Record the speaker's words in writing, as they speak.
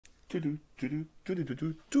Hi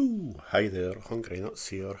there, Hungry Nuts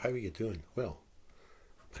here. How are you doing? Well,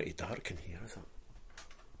 pretty dark in here, isn't it?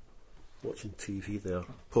 Watching TV there.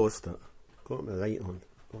 Paused it. Got my light on.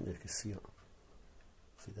 Don't know if you can see it.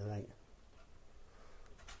 See the light?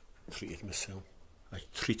 Treated myself. I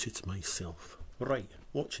treated myself. Right,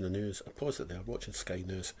 watching the news. I paused it there, watching Sky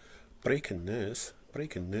News. Breaking news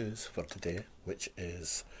for today, which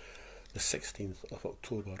is the 16th of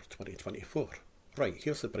October 2024. Right,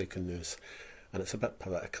 here's the breaking news, and it's a bit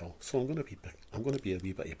political, so I'm going to be a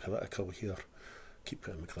wee bit political here. Keep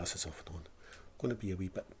putting my glasses off and on. I'm going to be a wee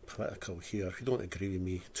bit political here. If you don't agree with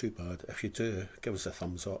me, too bad. If you do, give us a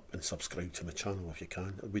thumbs up and subscribe to my channel if you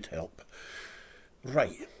can. It would help.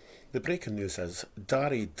 Right, the breaking news is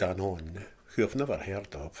Dari Danon, who I've never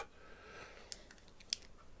heard of.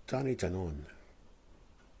 Dari Danon,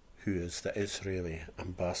 who is the Israeli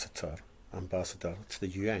ambassador to the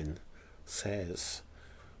UN, says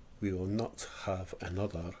we will not have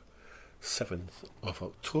another 7th of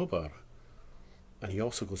October. And he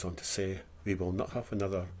also goes on to say we will not have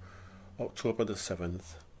another October the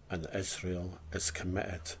 7th, and Israel is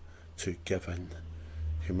committed to giving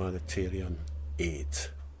humanitarian aid.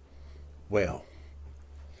 Well,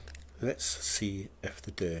 let's see if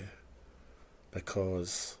they do,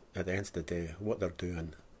 because at the end of the day what they're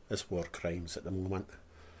doing is war crimes at the moment.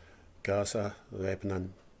 Gaza,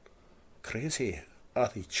 Lebanon, crazy.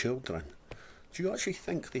 Are they children? Do you actually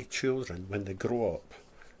think they children, when they grow up,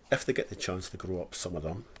 if they get the chance to grow up, some of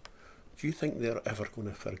them, do you think they're ever going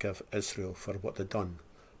to forgive Israel for what they've done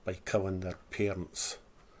by killing their parents?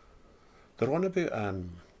 They're on about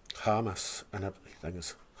Hamas and everything,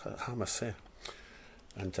 is Hamas,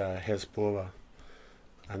 and Hezbollah,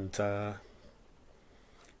 and they're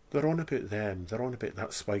on about them. They're on about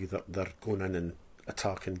that's why they're going in and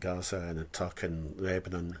attacking Gaza and attacking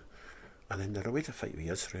Lebanon, and then they're away to fight with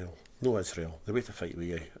Israel. No Israel, they're away to fight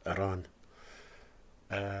with Iran.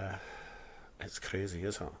 It's crazy,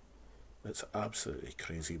 isn't it? It's absolutely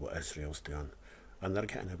crazy what Israel's doing, and they're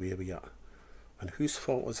getting away with it. And whose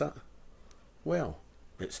fault is it? Well,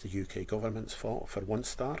 it's the UK government's fault for one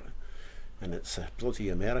start, and it's bloody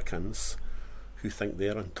Americans who think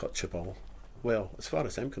they're untouchable. Well, as far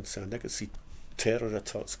as I'm concerned, I could see terror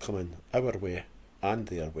attacks coming our way and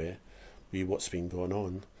their way with what's been going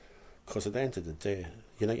on, because at the end of the day,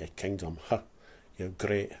 United Kingdom, you're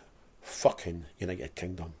great fucking United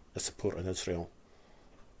Kingdom is supporting Israel.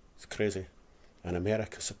 It's crazy. And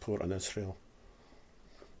America supporting Israel.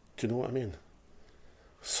 Do you know what I mean?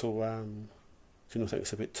 So, do you not think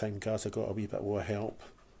it's about time Gaza got a wee bit more help?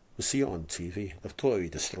 We see it on TV. They've totally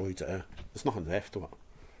destroyed it. There's nothing left of it.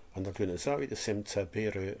 And they're doing exactly the same to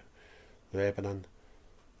Beirut, Lebanon.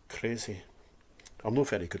 Crazy. I'm not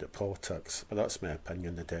very good at politics, but that's my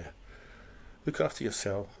opinion today. Look after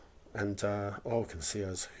yourself, and all I can say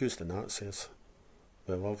is, who's the Nazis?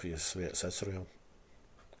 Well, obviously it's Israel.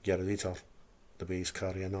 You're a leader, the way he's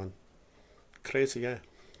carrying on. Crazy, yeah.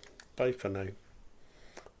 Bye for now.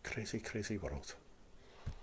 Crazy, crazy world.